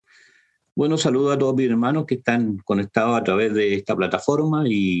Bueno, saludo a todos mis hermanos que están conectados a través de esta plataforma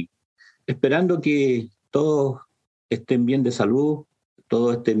y esperando que todos estén bien de salud,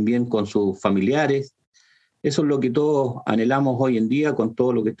 todos estén bien con sus familiares. Eso es lo que todos anhelamos hoy en día con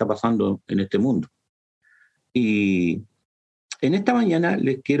todo lo que está pasando en este mundo. Y en esta mañana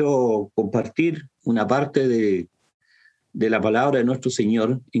les quiero compartir una parte de la palabra de nuestro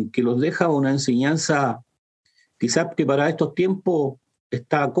Señor en que nos deja una enseñanza quizás que para estos tiempos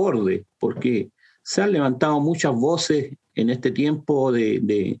está acorde, porque se han levantado muchas voces en este tiempo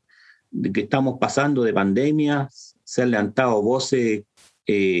de que estamos pasando de pandemia, se han levantado voces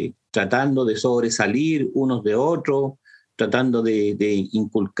tratando de sobresalir unos de otros, tratando de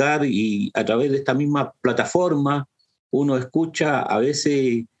inculcar y a través de esta misma plataforma uno escucha a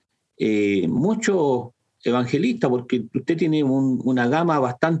veces muchos evangelistas, porque usted tiene una gama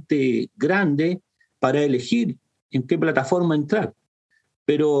bastante grande para elegir en qué plataforma entrar.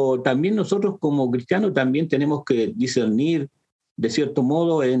 Pero también nosotros como cristianos también tenemos que discernir de cierto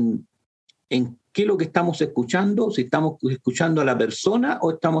modo en qué es lo que estamos escuchando, si estamos escuchando a la persona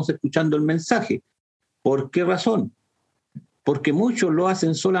o estamos escuchando el mensaje. ¿Por qué razón? Porque muchos lo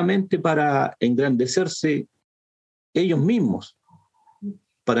hacen solamente para engrandecerse ellos mismos,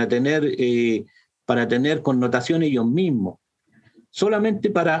 para tener connotación ellos mismos,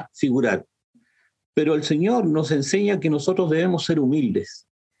 solamente para figurar. Pero el Señor nos enseña que nosotros debemos ser humildes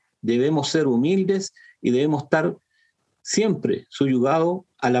y debemos estar siempre subyugados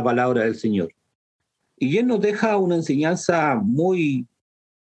a la palabra del Señor. Y Él nos deja una enseñanza muy,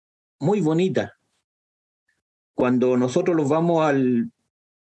 muy bonita. Cuando nosotros nos vamos al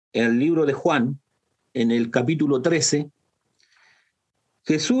libro de Juan, en el capítulo 13,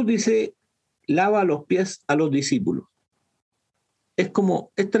 Jesús dice, lava los pies a los discípulos. Es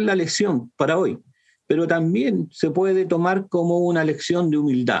como, esta es la lección para hoy, pero también se puede tomar como una lección de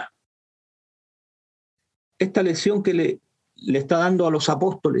humildad. Esta lección que le está dando a los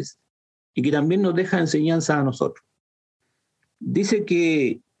apóstoles y que también nos deja enseñanza a nosotros. Dice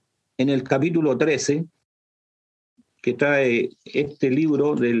que en el capítulo 13, que trae este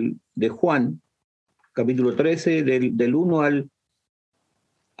libro de Juan, capítulo 13, del 1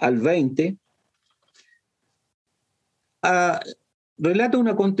 al 20, relata un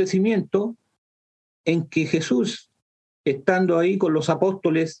acontecimiento en que Jesús, estando ahí con los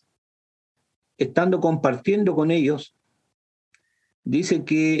apóstoles, estando compartiendo con ellos, dice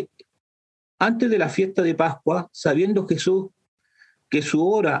que antes de la fiesta de Pascua, sabiendo Jesús que su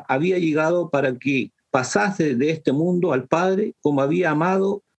hora había llegado para que pasase de este mundo al Padre, como había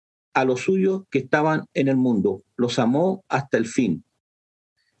amado a los suyos que estaban en el mundo, los amó hasta el fin.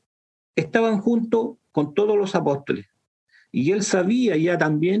 Estaban juntos con todos los apóstoles, y él sabía ya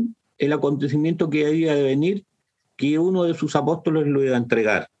también el acontecimiento que había de venir, que uno de sus apóstoles lo iba a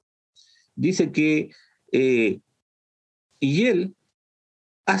entregar. Dice que, y él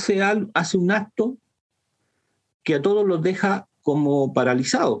hace un acto que a todos los deja como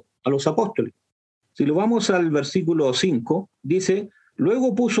paralizados, a los apóstoles. Si lo vamos al versículo 5, dice,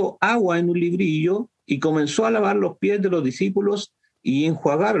 luego puso agua en un librillo y comenzó a lavar los pies de los discípulos y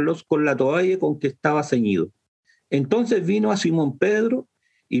enjuagarlos con la toalla con que estaba ceñido. Entonces vino a Simón Pedro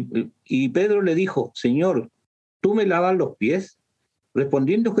y Pedro le dijo, Señor, ¿tú me lavas los pies?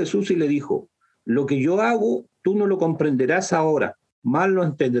 Respondiendo Jesús y le dijo, lo que yo hago tú no lo comprenderás ahora, mas lo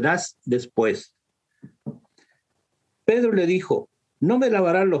entenderás después. Pedro le dijo, no me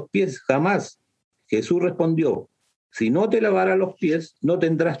lavarás los pies jamás. Jesús respondió, si no te lavarás los pies, no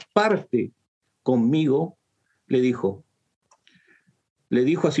tendrás parte conmigo, le dijo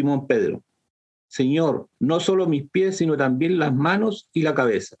a Simón Pedro. Señor, no solo mis pies, sino también las manos y la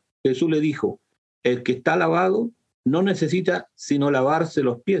cabeza. Jesús le dijo, el que está lavado no necesita sino lavarse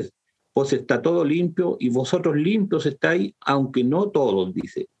los pies, pues está todo limpio y vosotros limpios estáis, aunque no todos,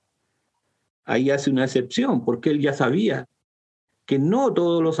 dice. Ahí hace una excepción, porque él ya sabía que no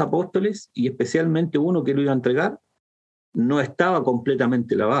todos los apóstoles, y especialmente uno que lo iba a entregar, no estaba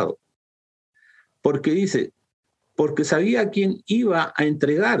completamente lavado. Porque dice, porque sabía a quién iba a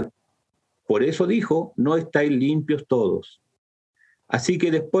entregar. Por eso dijo, no estáis limpios todos. Así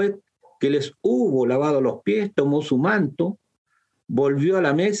que después que les hubo lavado los pies, tomó su manto, volvió a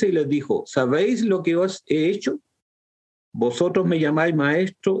la mesa y les dijo, ¿sabéis lo que os he hecho? Vosotros me llamáis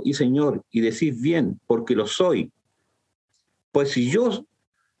maestro y señor, y decís bien, porque lo soy. Pues si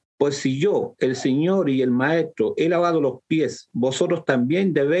yo, el Señor y el Maestro, he lavado los pies, vosotros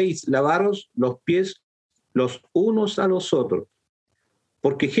también debéis lavaros los pies los unos a los otros.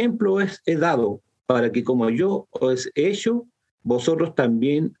 Porque ejemplo os he dado, para que como yo os he hecho, vosotros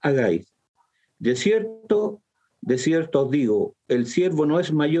también hagáis. De cierto de cierto os digo, el siervo no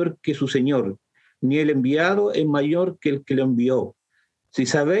es mayor que su señor, ni el enviado es mayor que el que lo envió. Si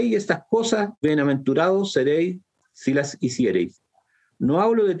sabéis estas cosas, bienaventurados seréis si las hiciereis. No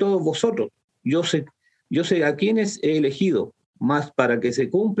hablo de todos vosotros, yo sé a quienes he elegido, mas para que se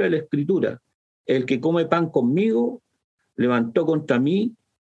cumpla la escritura, el que come pan conmigo levantó contra mí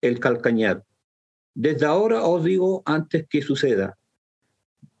el calcañar. Desde ahora os digo antes que suceda,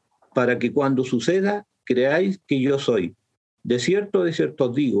 para que cuando suceda creáis que yo soy. De cierto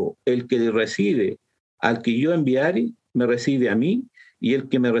os digo, el que recibe al que yo enviare, me recibe a mí, y el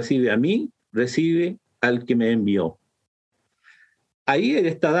que me recibe a mí, recibe al que me envió. Ahí él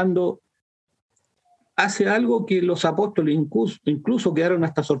está hace algo que los apóstoles incluso quedaron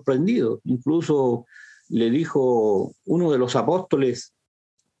hasta sorprendidos. Incluso le dijo uno de los apóstoles,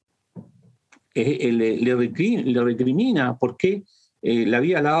 le recrimina por qué le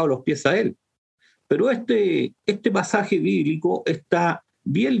había lavado los pies a él. Pero este pasaje bíblico está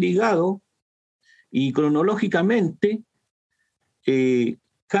bien ligado y cronológicamente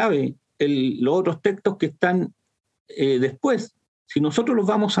cabe los otros textos que están después. Si nosotros los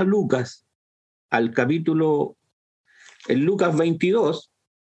vamos a Lucas, al capítulo, en Lucas 22,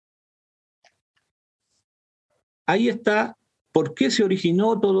 ahí está por qué se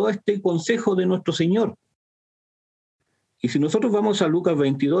originó todo este consejo de nuestro Señor. Y si nosotros vamos a Lucas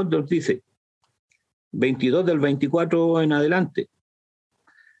 22, nos dice, 22 del 24 en adelante,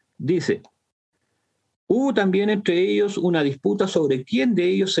 dice, hubo también entre ellos una disputa sobre quién de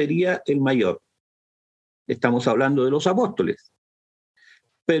ellos sería el mayor. Estamos hablando de los apóstoles.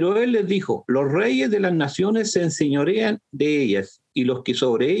 Pero él les dijo, los reyes de las naciones se enseñorean de ellas, y los que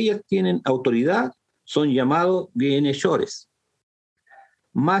sobre ellas tienen autoridad son llamados bienhechores.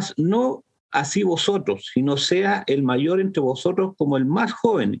 Mas no así vosotros, sino sea el mayor entre vosotros como el más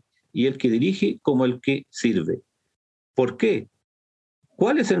joven, y el que dirige como el que sirve. ¿Por qué?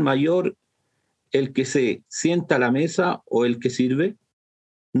 ¿Cuál es el mayor, el que se sienta a la mesa o el que sirve?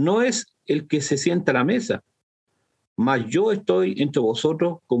 No es el que se sienta a la mesa, mas yo estoy entre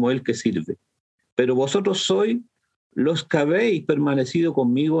vosotros como el que sirve. Pero vosotros sois los que habéis permanecido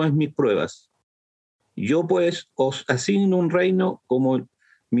conmigo en mis pruebas. Yo pues os asigno un reino como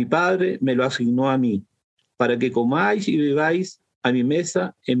mi Padre me lo asignó a mí, para que comáis y bebáis a mi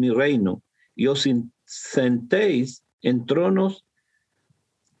mesa en mi reino, y os sentéis en tronos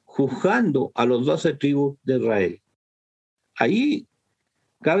juzgando a los 12 tribus de Israel. Ahí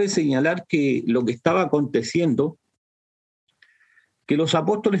cabe señalar que lo que estaba aconteciendo, que los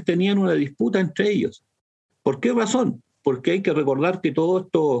apóstoles tenían una disputa entre ellos. ¿Por qué razón? Porque hay que recordar que todos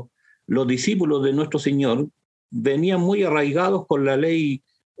estos, los discípulos de nuestro Señor, venían muy arraigados con la ley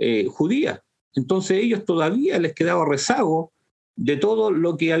judía. Entonces ellos todavía les quedaba rezago de todo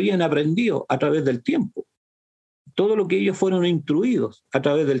lo que habían aprendido a través del tiempo, todo lo que ellos fueron instruidos a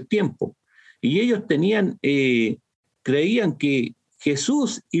través del tiempo. Y ellos creían que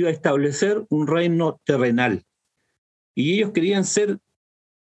Jesús iba a establecer un reino terrenal. Y ellos querían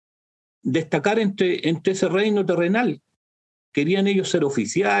destacar entre ese reino terrenal. Querían ellos ser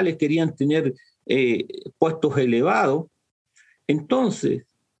oficiales, querían tener puestos elevados. Entonces,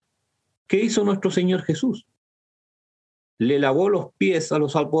 ¿qué hizo nuestro Señor Jesús? Le lavó los pies a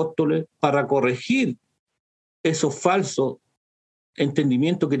los apóstoles para corregir esos falsos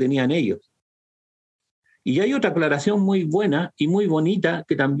entendimientos que tenían ellos. Y hay otra aclaración muy buena y muy bonita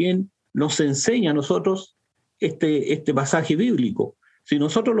que también nos enseña a nosotros este pasaje bíblico. Si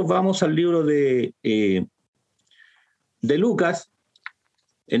nosotros nos vamos al libro de Lucas,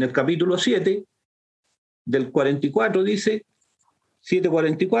 en el capítulo 7, del 44 dice,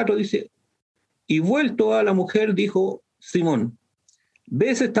 7:44 dice, y vuelto a la mujer dijo Simón,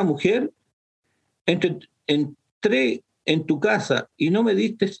 ¿ves esta mujer? Entré en tu casa y no me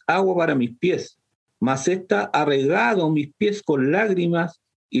diste agua para mis pies, mas ésta ha regado mis pies con lágrimas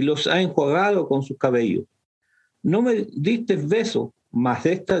y los ha enjuagado con sus cabellos. No me diste beso, mas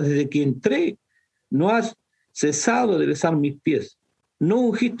esta desde que entré no has cesado de besar mis pies. No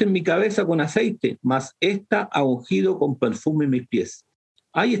ungiste mi cabeza con aceite, mas esta ha ungido con perfume mis pies.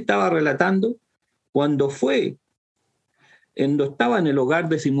 Ahí estaba relatando cuando estaba en el hogar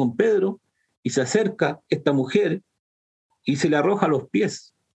de Simón Pedro y se acerca esta mujer y se le arroja a los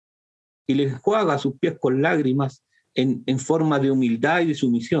pies y le enjuaga sus pies con lágrimas en forma de humildad y de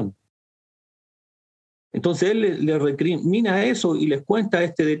sumisión. Entonces él le recrimina eso y les cuenta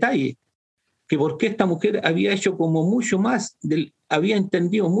este detalle, que porque esta mujer había hecho como mucho más, había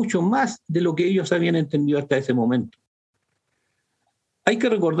entendido mucho más de lo que ellos habían entendido hasta ese momento. Hay que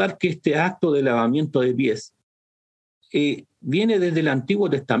recordar que este acto de lavamiento de pies viene desde el Antiguo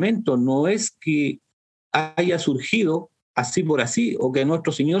Testamento, no es que haya surgido así por así, o que a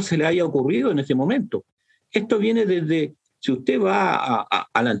nuestro Señor se le haya ocurrido en ese momento. Esto viene desde, si usted va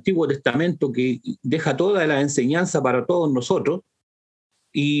al Antiguo Testamento, que deja toda la enseñanza para todos nosotros,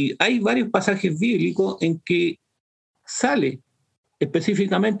 y hay varios pasajes bíblicos en que sale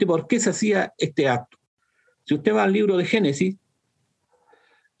específicamente por qué se hacía este acto. Si usted va al libro de Génesis,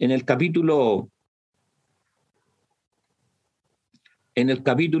 en el capítulo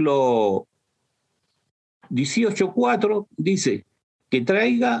 18:4 dice que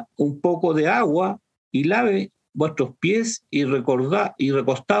traiga un poco de agua y lave vuestros pies y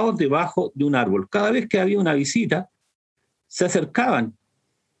recostaos debajo de un árbol. Cada vez que había una visita, se acercaban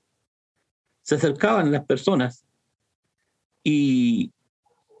las personas y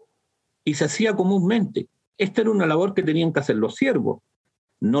se hacía comúnmente. Esta era una labor que tenían que hacer los siervos.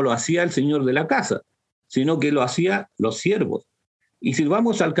 No lo hacía el señor de la casa, sino que lo hacían los siervos. Y si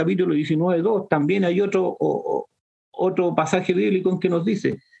vamos al capítulo 19:2, también hay otro pasaje bíblico en que nos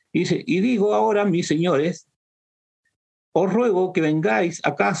dice, y digo ahora, mis señores, os ruego que vengáis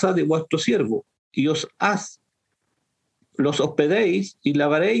a casa de vuestro siervo, y los hospedéis y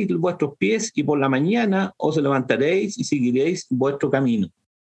lavaréis vuestros pies, y por la mañana os levantaréis y seguiréis vuestro camino.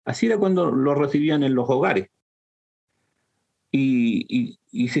 Así era cuando los recibían en los hogares. Y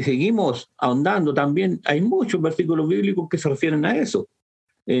si seguimos ahondando también, hay muchos versículos bíblicos que se refieren a eso.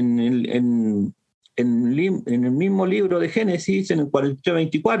 En el mismo libro de Génesis, en el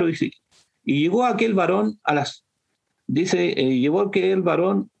 43:24, dice, y llevó aquel varón llevó aquel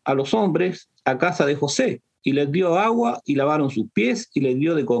varón a los hombres a casa de José, y les dio agua, y lavaron sus pies, y les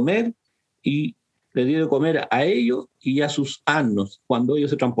dio de comer, y les dio de comer a ellos y a sus asnos, cuando ellos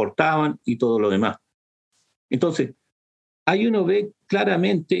se transportaban y todo lo demás. Entonces, ahí uno ve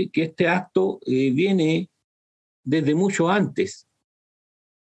claramente que este acto viene desde mucho antes.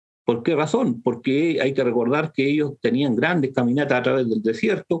 ¿Por qué razón? Porque hay que recordar que ellos tenían grandes caminatas a través del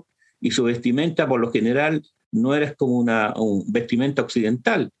desierto y su vestimenta por lo general no era como una vestimenta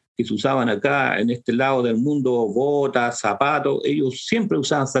occidental, que se usaban acá en este lado del mundo, botas, zapatos. Ellos siempre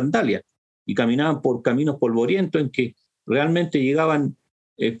usaban sandalias y caminaban por caminos polvorientos en que realmente llegaban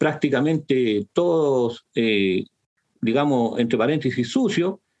prácticamente todos, digamos, entre paréntesis,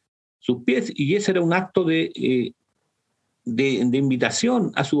 sucios, sus pies, y ese era un acto de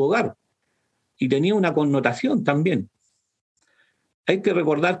invitación a su hogar, y tenía una connotación también. Hay que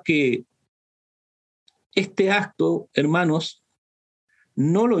recordar que este acto, hermanos,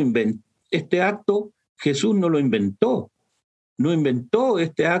 no lo inventó. Este acto Jesús no lo inventó. No inventó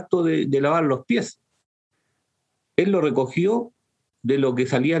este acto de lavar los pies. Él lo recogió de lo que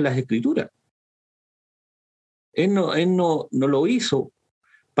salía en las Escrituras. Él no lo hizo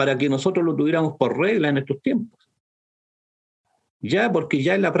para que nosotros lo tuviéramos por regla en estos tiempos. Porque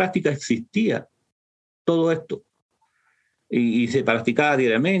ya en la práctica existía todo esto. Y se practicaba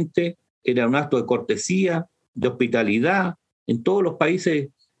diariamente, era un acto de cortesía, de hospitalidad, en todos los países,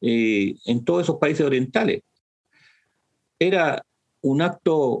 en todos esos países orientales. Era un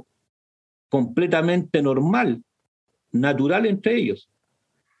acto completamente normal, natural entre ellos.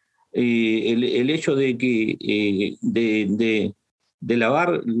 El hecho de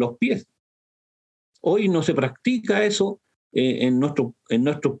lavar los pies. Hoy no se practica eso en nuestro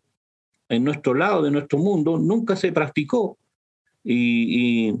lado de nuestro mundo, nunca se practicó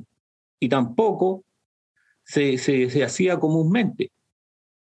y tampoco se hacía comúnmente.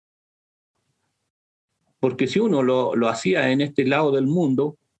 Porque si uno lo hacía en este lado del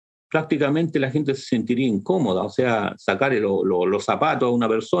mundo, prácticamente la gente se sentiría incómoda, o sea, sacarle los zapatos a una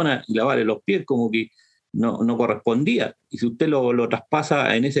persona y lavarle los pies como que no correspondía. Y si usted lo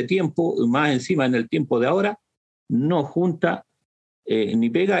traspasa en ese tiempo, más encima en el tiempo de ahora, no junta ni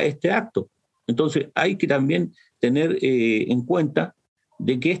pega este acto. Entonces hay que también tener en cuenta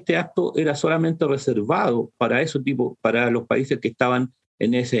de que este acto era solamente reservado para para los países que estaban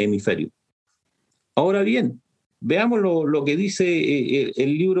en ese hemisferio. Ahora bien, veamos lo que dice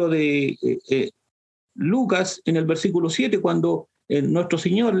el libro de Lucas en el versículo 7, cuando nuestro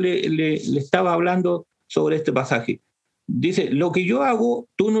Señor le estaba hablando sobre este pasaje. Dice, lo que yo hago,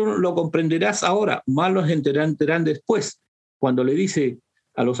 tú no lo comprenderás ahora, más lo entenderán después. Cuando le dice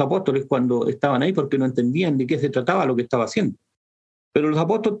a los apóstoles cuando estaban ahí, porque no entendían de qué se trataba lo que estaba haciendo. Pero los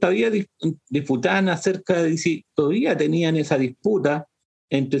apóstoles todavía disputaban acerca de si todavía tenían esa disputa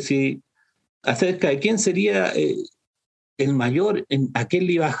entre sí, acerca de quién sería el mayor, a quién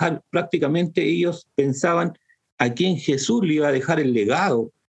le iba a dejar. Prácticamente ellos pensaban a quién Jesús le iba a dejar el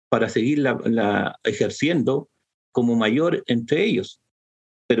legado para seguir ejerciendo como mayor entre ellos.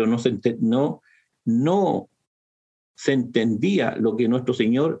 Pero no se entendía lo que nuestro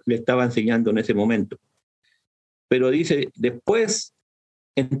Señor le estaba enseñando en ese momento. pero dice, después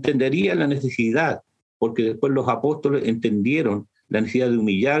entendería la necesidad, porque después los apóstoles entendieron la necesidad de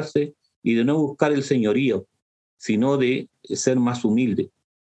humillarse y de no buscar el señorío, sino de ser más humilde.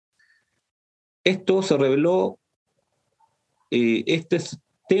 Esto se reveló, este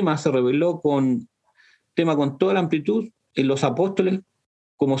tema se reveló con toda la amplitud en los apóstoles,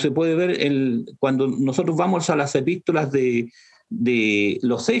 como se puede ver cuando nosotros vamos a las epístolas de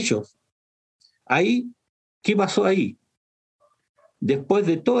los Hechos. Ahí, ¿qué pasó ahí? Después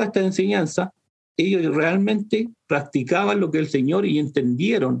de toda esta enseñanza, ellos realmente practicaban lo que el Señor y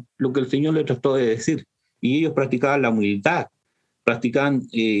entendieron lo que el Señor les trató de decir. Y ellos practicaban la humildad,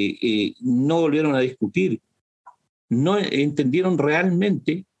 no volvieron a discutir, no entendieron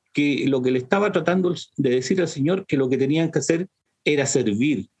realmente que lo que le estaba tratando de decir al Señor, que lo que tenían que hacer era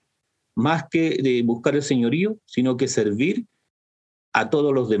servir, más que de buscar el señorío, sino que servir a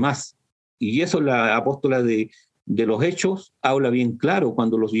todos los demás. Y eso la apóstola de los Hechos habla bien claro.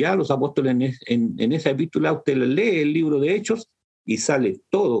 Cuando los apóstoles en esa epístola, usted lee el libro de Hechos y sale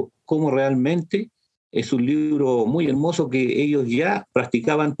todo, cómo realmente es un libro muy hermoso, que ellos ya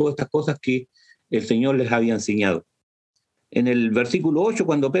practicaban todas estas cosas que el Señor les había enseñado. En el versículo 8,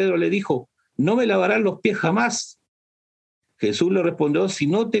 cuando Pedro le dijo, no me lavarán los pies jamás, Jesús le respondió, si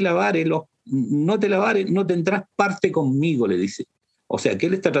no te lavare, no tendrás parte conmigo, le dice. O sea, ¿qué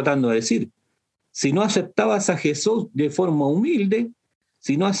le está tratando de decir? Si no aceptabas a Jesús de forma humilde,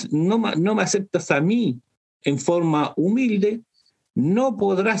 si no me aceptas a mí en forma humilde, no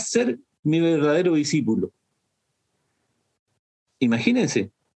podrás ser mi verdadero discípulo.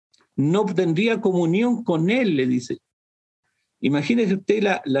 Imagínense, no tendría comunión con él, le dice. Imagínese usted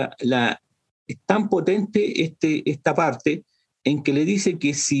es tan potente esta parte en que le dice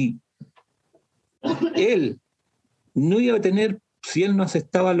que si él no iba a tener, si él no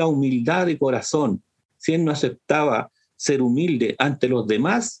aceptaba la humildad de corazón, si él no aceptaba ser humilde ante los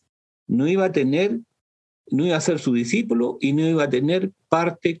demás, no iba a ser su discípulo y no iba a tener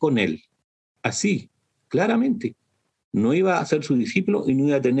parte con él. Así, claramente, no iba a ser su discípulo y no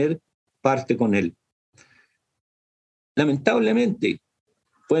iba a tener parte con él. Lamentablemente,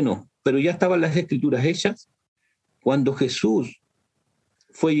 bueno, pero ya estaban las escrituras hechas. Cuando Jesús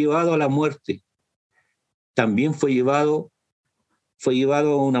fue llevado a la muerte, también fue llevado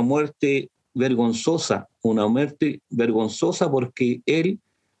a una muerte vergonzosa, porque él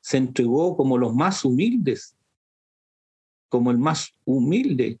se entregó como los más humildes, como el más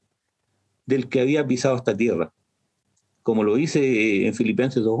humilde del que había pisado esta tierra, como lo dice en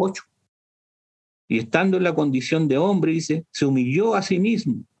Filipenses 2:8. Y estando en la condición de hombre, dice, se humilló a sí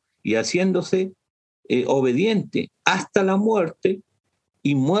mismo y haciéndose obediente hasta la muerte,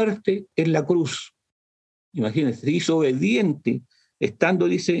 y muerte en la cruz. Imagínense, se hizo obediente, estando,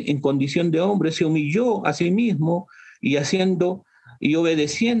 dice, en condición de hombre, se humilló a sí mismo y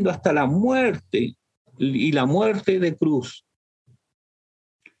obedeciendo hasta la muerte, y la muerte de cruz.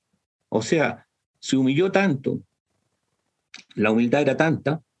 O sea, se humilló tanto, la humildad era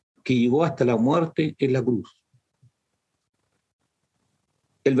tanta, que llegó hasta la muerte en la cruz.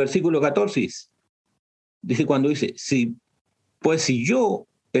 El versículo 14 dice cuando dice, pues si yo,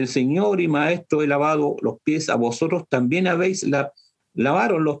 el Señor y Maestro, he lavado los pies a vosotros, también habéis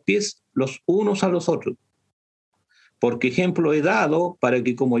lavaron los pies los unos a los otros. Porque ejemplo he dado para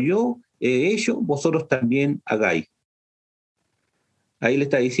que como yo he hecho, vosotros también hagáis. Ahí le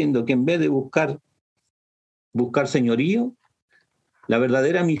está diciendo que en vez de buscar señorío, la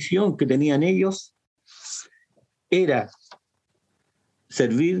verdadera misión que tenían ellos era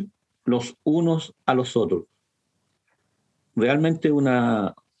servir los unos a los otros. Realmente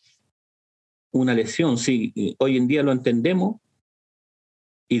una lección, sí, hoy en día lo entendemos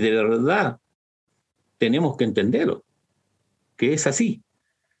y de verdad tenemos que entenderlo, que es así.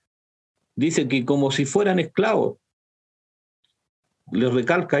 Dice que como si fueran esclavos, les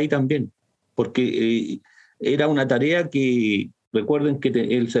recalca ahí también, porque era una tarea que, recuerden que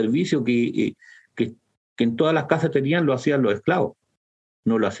el servicio que en todas las casas tenían, lo hacían los esclavos,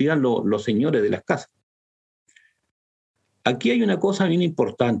 no lo hacían los señores de las casas. Aquí hay una cosa bien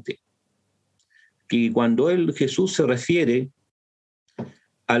importante, que cuando Jesús se refiere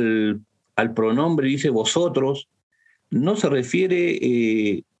al pronombre, dice vosotros, no se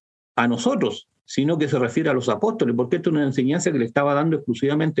refiere a nosotros, sino que se refiere a los apóstoles, porque esto es una enseñanza que le estaba dando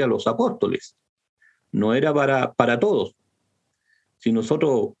exclusivamente a los apóstoles, no era para todos. Si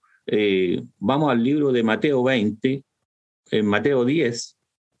nosotros vamos al libro de Mateo 20, en Mateo 10,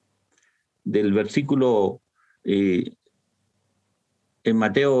 del versículo, en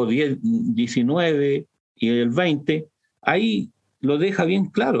Mateo 10, 19 y el 20, ahí lo deja bien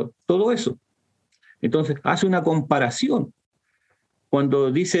claro todo eso. Entonces, hace una comparación.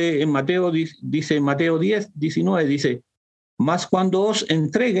 Cuando dice en Mateo 10, 19, dice, mas cuando os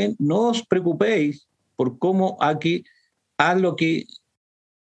entreguen, no os preocupéis por cómo a lo que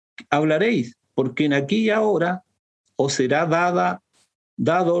hablaréis, porque en aquella hora os será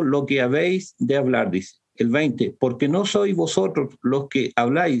dado lo que habéis de hablar, dice. El 20, porque no sois vosotros los que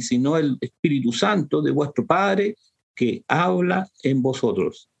habláis, sino el Espíritu Santo de vuestro Padre que habla en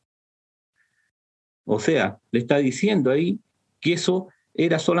vosotros. O sea, le está diciendo ahí que eso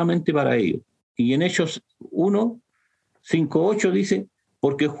era solamente para ellos. Y en Hechos 1, 5, 8 dice,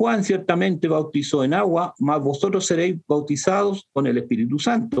 porque Juan ciertamente bautizó en agua, mas vosotros seréis bautizados con el Espíritu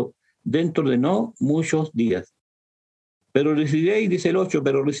Santo dentro de no muchos días. Pero recibiréis, dice el 8,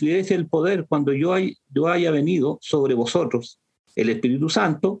 pero recibiréis el poder cuando yo haya venido sobre vosotros, el Espíritu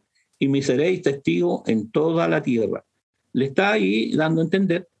Santo, y me seréis testigos en toda la tierra. Le está ahí dando a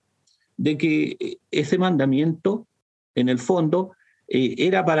entender de que ese mandamiento, en el fondo,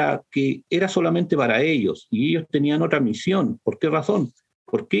 era solamente para ellos, y ellos tenían otra misión. ¿Por qué razón?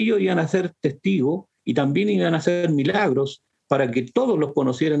 Porque ellos iban a ser testigos y también iban a hacer milagros para que todos los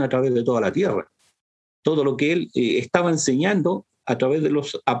conocieran a través de toda la tierra. Todo lo que él estaba enseñando a través de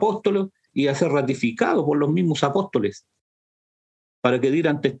los apóstoles iba a ser ratificado por los mismos apóstoles, para que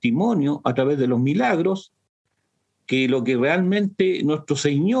dieran testimonio a través de los milagros que lo que realmente nuestro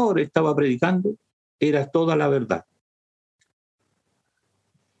Señor estaba predicando era toda la verdad.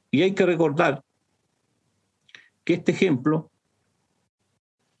 Y hay que recordar que este ejemplo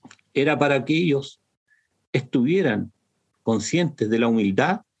era para que ellos estuvieran conscientes de la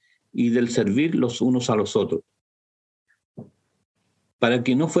humildad y del servir los unos a los otros, para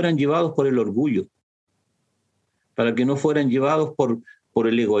que no fueran llevados por el orgullo, para que no fueran llevados por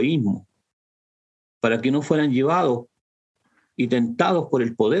el egoísmo, para que no fueran llevados y tentados por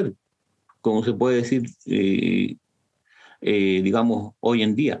el poder, como se puede decir, digamos, hoy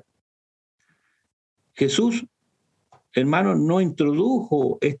en día. Jesús, hermano, no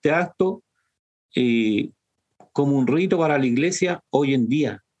introdujo este acto como un rito para la iglesia hoy en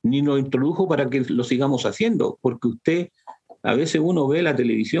día, ni lo introdujo para que lo sigamos haciendo, porque a veces uno ve la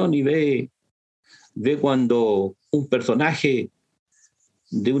televisión y ve cuando un personaje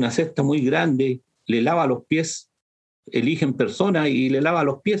de una secta muy grande le lava los pies, eligen personas y le lava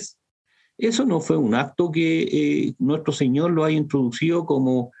los pies. Eso no fue un acto que nuestro Señor lo haya introducido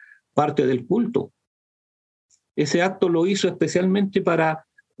como parte del culto. Ese acto lo hizo especialmente para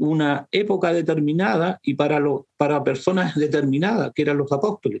una época determinada y para personas determinadas, que eran los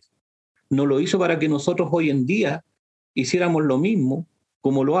apóstoles. No lo hizo para que nosotros hoy en día hiciéramos lo mismo,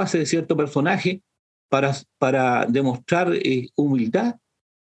 como lo hace cierto personaje, para demostrar humildad.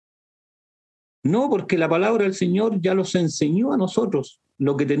 No, porque la palabra del Señor ya nos enseñó a nosotros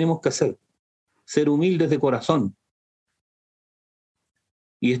lo que tenemos que hacer. Ser humildes de corazón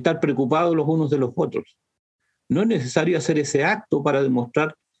y estar preocupados los unos de los otros. No es necesario hacer ese acto para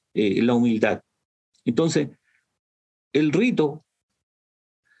demostrar la humildad. Entonces, el rito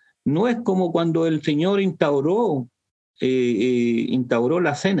no es como cuando el Señor instauró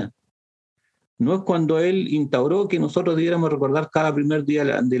la cena. No es cuando Él instauró que nosotros debiéramos recordar cada primer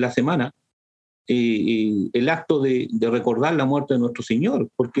día de la semana el acto de recordar la muerte de nuestro Señor,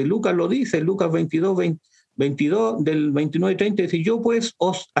 porque Lucas lo dice, Lucas 22, del 29 y 30, dice, yo pues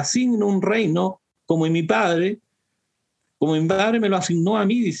os asigno un reino como mi Padre me lo asignó a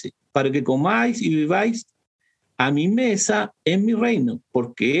mí, dice, para que comáis y viváis a mi mesa en mi reino,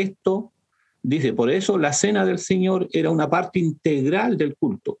 porque esto, dice, por eso la cena del Señor era una parte integral del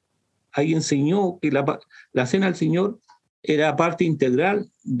culto. Ahí enseñó que la cena del Señor era parte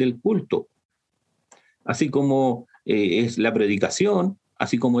integral del culto, así como es la predicación,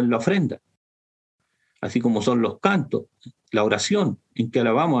 así como es la ofrenda, así como son los cantos, la oración en que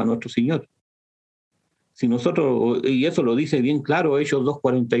alabamos a nuestro Señor. Si nosotros, y eso lo dice bien claro Hechos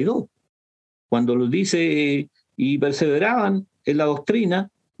 2:42, cuando lo dice, y perseveraban en la doctrina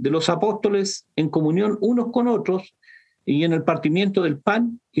de los apóstoles en comunión unos con otros y en el partimiento del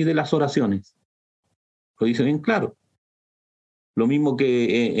pan y de las oraciones. Lo dice bien claro. Lo mismo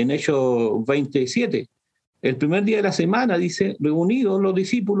que en Hechos 27. El primer día de la semana, dice, reunidos los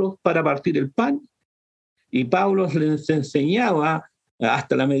discípulos para partir el pan, y Pablo les enseñaba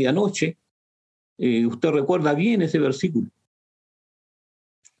hasta la medianoche. Usted recuerda bien ese versículo,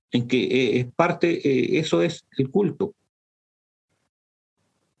 en que es parte, eso es el culto.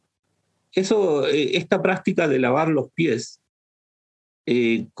 Esta práctica de lavar los pies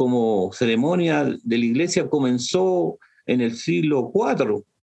como ceremonia de la iglesia comenzó en el siglo IV,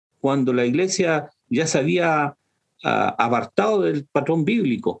 cuando la iglesia ya se había apartado del patrón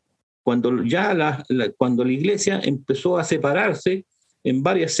bíblico. cuando cuando la iglesia empezó a separarse en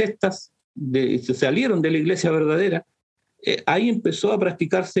varias sectas, se salieron de la iglesia verdadera, ahí empezó a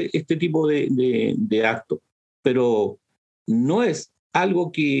practicarse este tipo de actos. Pero no es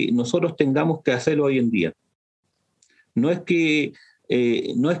algo que nosotros tengamos que hacer hoy en día. No es que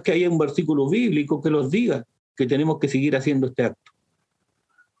haya un versículo bíblico que los diga que tenemos que seguir haciendo este acto.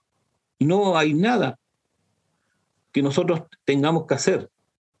 No hay nada que nosotros tengamos que hacer,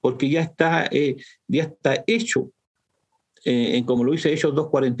 porque ya está hecho, como lo dice Hechos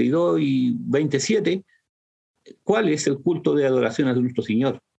 2:42 y 27, cuál es el culto de adoración a nuestro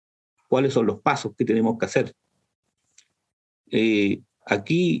Señor, cuáles son los pasos que tenemos que hacer.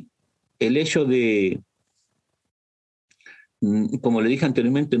 Aquí el hecho como le dije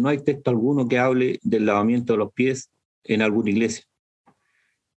anteriormente, no hay texto alguno que hable del lavamiento de los pies en alguna iglesia.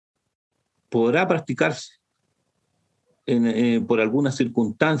 Podrá practicarse por algunas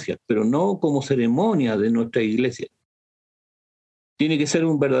circunstancias, pero no como ceremonia de nuestra iglesia. Tiene que ser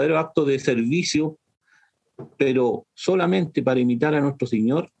un verdadero acto de servicio, pero solamente para imitar a nuestro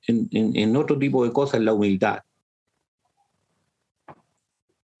Señor en otro tipo de cosas, en la humildad.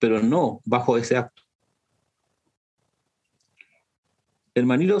 Pero no bajo ese acto.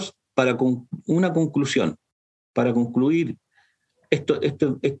 Hermanitos, para una conclusión, para concluir estos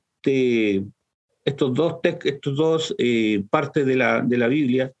dos partes de la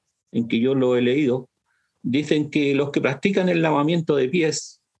Biblia en que yo lo he leído, dicen que los que practican el lavamiento de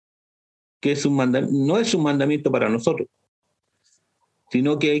pies, que no es un mandamiento para nosotros,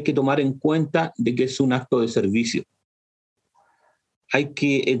 sino que hay que tomar en cuenta de que es un acto de servicio. Hay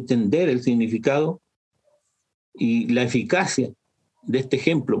que entender el significado y la eficacia de este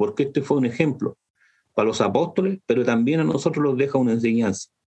ejemplo, porque este fue un ejemplo para los apóstoles, pero también a nosotros nos deja una enseñanza.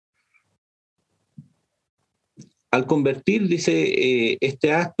 Al convertir, dice,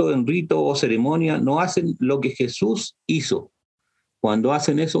 este acto en rito o ceremonia, no hacen lo que Jesús hizo. Cuando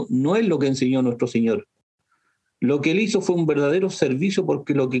hacen eso, no es lo que enseñó nuestro Señor. Lo que él hizo fue un verdadero servicio,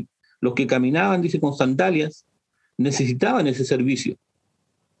 porque los que caminaban, dice, con sandalias, necesitaban ese servicio.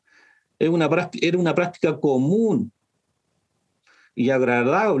 Era una práctica común y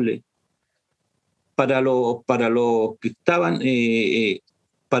agradable para los que estaban,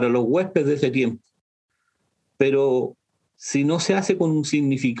 para los huéspedes de ese tiempo. Pero si no se hace con un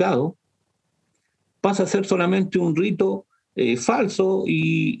significado, pasa a ser solamente un rito falso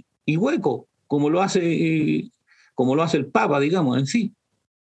y hueco, como lo hace el Papa, digamos, en sí.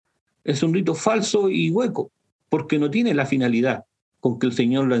 Es un rito falso y hueco, porque no tiene la finalidad con que el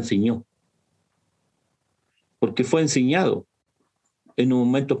Señor lo enseñó, porque fue enseñado en un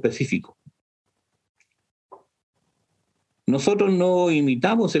momento específico. Nosotros no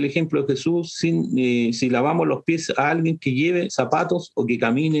imitamos el ejemplo de Jesús si lavamos los pies a alguien que lleve zapatos o que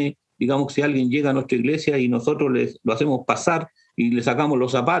camine, digamos, si alguien llega a nuestra iglesia y nosotros lo hacemos pasar y le sacamos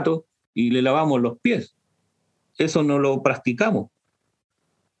los zapatos y le lavamos los pies. Eso no lo practicamos,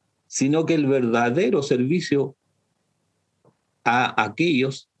 sino que el verdadero servicio a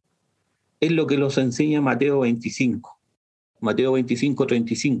aquellos es lo que nos enseña Mateo 25,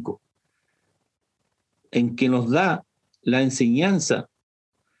 35, en que nos da la enseñanza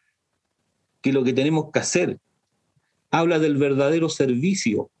que lo que tenemos que hacer. Habla del verdadero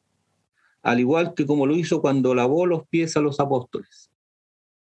servicio, al igual que como lo hizo cuando lavó los pies a los apóstoles.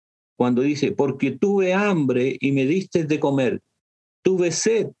 Cuando dice, porque tuve hambre y me diste de comer, tuve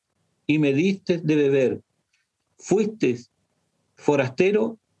sed y me diste de beber, fui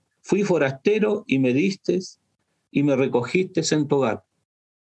forastero y me diste y me recogiste en tu hogar.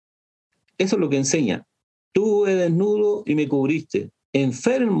 Eso es lo que enseña. Tuve desnudo y me cubriste,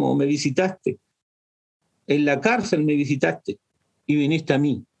 enfermo me visitaste, en la cárcel me visitaste y viniste a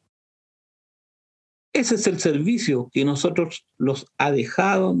mí. Ese es el servicio que nosotros los ha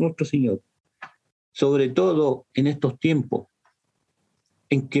dejado nuestro Señor, sobre todo en estos tiempos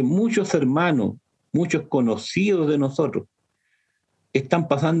en que muchos hermanos, muchos conocidos de nosotros, están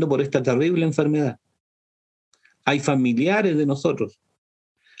pasando por esta terrible enfermedad. Hay familiares de nosotros,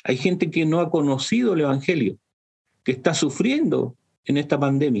 hay gente que no ha conocido el Evangelio, que está sufriendo en esta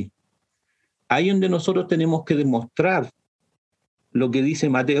pandemia. Ahí donde nosotros tenemos que demostrar lo que dice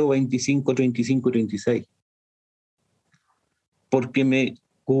Mateo 25, 35 y 36. Porque me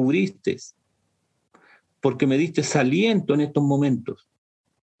cubriste, porque me diste aliento en estos momentos,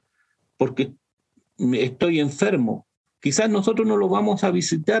 porque estoy enfermo. Quizás nosotros no lo vamos a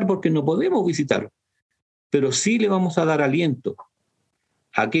visitar porque no podemos visitarlo, pero sí le vamos a dar aliento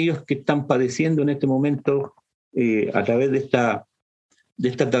a aquellos que están padeciendo en este momento a través de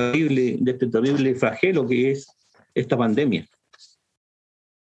este terrible flagelo que es esta pandemia.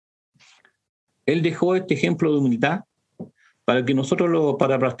 Él dejó este ejemplo de humildad para que nosotros,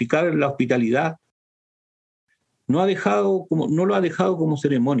 para practicar la hospitalidad, no lo ha dejado como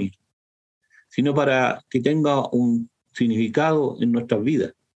ceremonia, sino para que tenga un significado en nuestras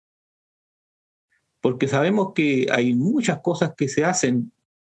vidas. Porque sabemos que hay muchas cosas que se hacen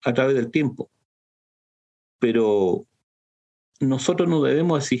a través del tiempo, pero nosotros no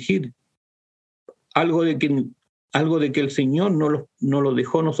debemos exigir algo de que el Señor no lo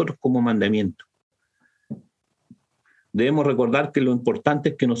dejó a nosotros como mandamiento. Debemos recordar que lo importante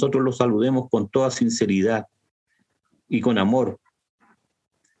es que nosotros lo saludemos con toda sinceridad y con amor.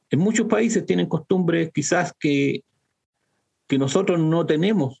 En muchos países tienen costumbres quizás que nosotros no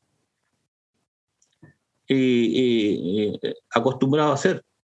tenemos acostumbrado a hacer.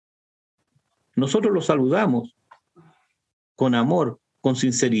 Nosotros lo saludamos con amor, con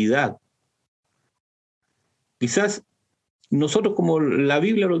sinceridad. Quizás nosotros, como la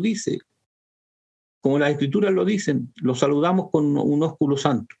Biblia lo dice, como las Escrituras lo dicen, lo saludamos con un ósculo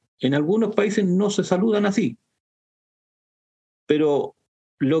santo. En algunos países no se saludan así. Pero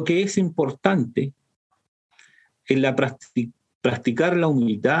lo que es importante es practicar la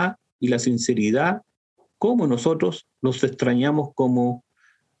humildad y la sinceridad, como nosotros los extrañamos como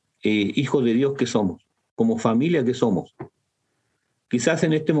hijos de Dios que somos, como familia que somos. Quizás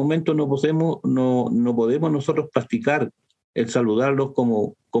en este momento no podemos nosotros practicar el saludarlos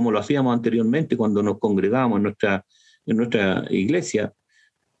como lo hacíamos anteriormente cuando nos congregábamos en nuestra iglesia.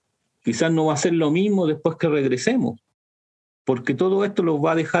 Quizás no va a ser lo mismo después que regresemos, porque todo esto los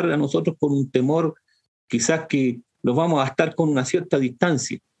va a dejar a nosotros con un temor, quizás que los vamos a estar con una cierta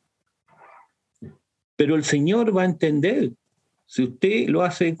distancia. Pero el Señor va a entender, si usted lo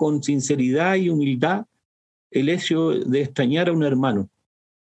hace con sinceridad y humildad, el hecho de extrañar a un hermano.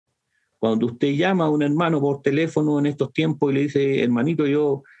 Cuando usted llama a un hermano por teléfono en estos tiempos y le dice, hermanito,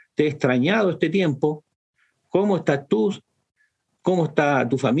 yo te he extrañado este tiempo, ¿cómo estás tú? ¿Cómo está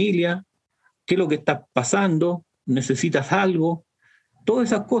tu familia? ¿Qué es lo que está pasando? ¿Necesitas algo? Todas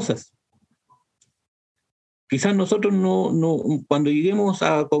esas cosas. Quizás nosotros cuando lleguemos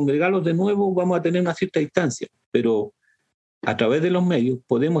a congregarlos de nuevo vamos a tener una cierta distancia, pero a través de los medios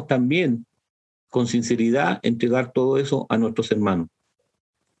podemos también con sinceridad entregar todo eso a nuestros hermanos.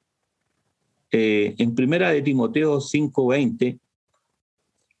 En primera de Timoteo 5:20,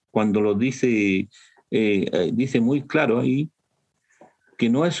 cuando lo dice muy claro ahí, que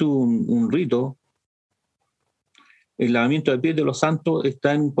no es un rito, el lavamiento de pies de los santos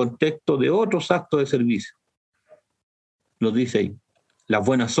está en contexto de otros actos de servicio. Lo dice ahí, las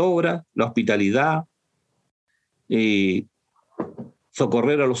buenas obras, la hospitalidad,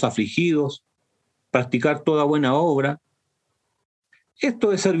 socorrer a los afligidos, practicar toda buena obra.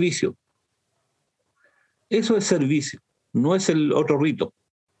 Esto es servicio. Eso es servicio, no es el otro rito.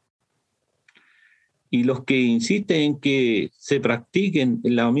 Y los que insisten en que se practiquen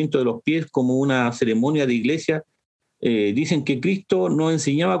el lavamiento de los pies como una ceremonia de iglesia, dicen que Cristo no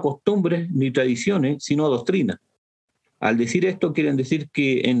enseñaba costumbres ni tradiciones, sino doctrina. Al decir esto, quieren decir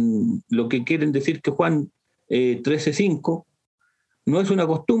que Juan 13:5 no es una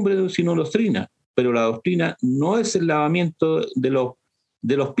costumbre, sino doctrina. Pero la doctrina no es el lavamiento de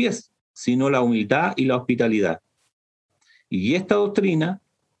los pies, sino la humildad y la hospitalidad. Y esta doctrina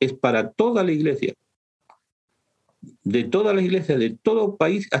es para toda la iglesia, de todas las iglesias, de todo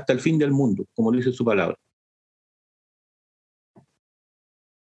país hasta el fin del mundo, como dice su palabra.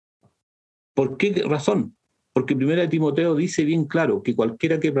 ¿Por qué razón? Porque 1 Timoteo dice bien claro que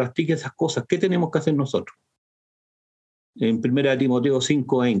cualquiera que practique esas cosas, ¿qué tenemos que hacer nosotros? En 1 Timoteo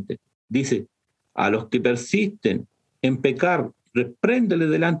 5:20 dice, a los que persisten en pecar, repréndele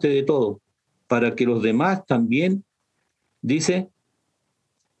delante de todos, para que los demás también, dice,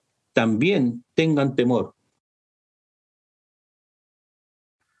 también tengan temor.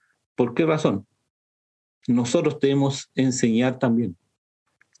 ¿Por qué razón? Nosotros debemos enseñar también,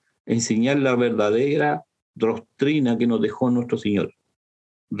 enseñar la verdadera doctrina que nos dejó nuestro Señor,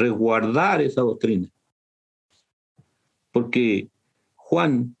 resguardar esa doctrina. Porque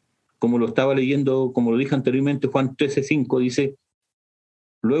Juan, como lo estaba leyendo, como lo dije anteriormente, Juan 13:5 dice,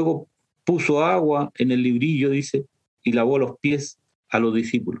 luego puso agua en el librillo, dice, y lavó los pies a los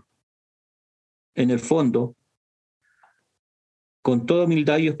discípulos. En el fondo, con toda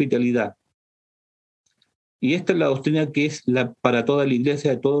humildad y hospitalidad. Y esta es la doctrina que es para toda la iglesia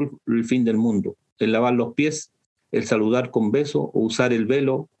de todo el fin del mundo. El lavar los pies, el saludar con beso, o usar el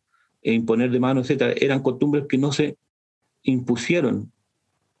velo, e imponer de mano, etc. Eran costumbres que no se impusieron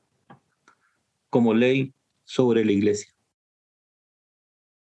como ley sobre la iglesia.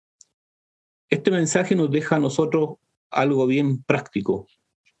 Este mensaje nos deja a nosotros algo bien práctico.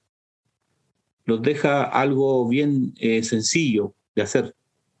 nos deja algo bien sencillo de hacer,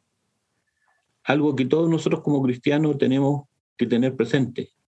 algo que todos nosotros como cristianos tenemos que tener presente,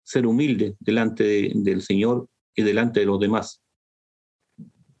 ser humildes delante del Señor y delante de los demás,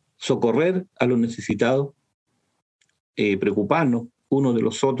 socorrer a los necesitados, preocuparnos unos de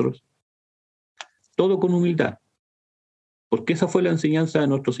los otros, todo con humildad, porque esa fue la enseñanza de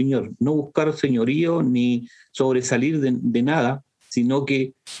nuestro Señor, no buscar señorío ni sobresalir de nada, sino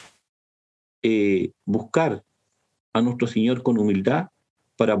que buscar a nuestro Señor con humildad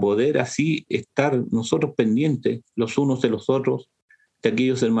para poder así estar nosotros pendientes los unos de los otros de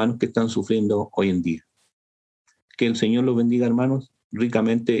aquellos hermanos que están sufriendo hoy en día. Que el Señor los bendiga, hermanos,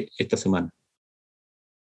 ricamente esta semana.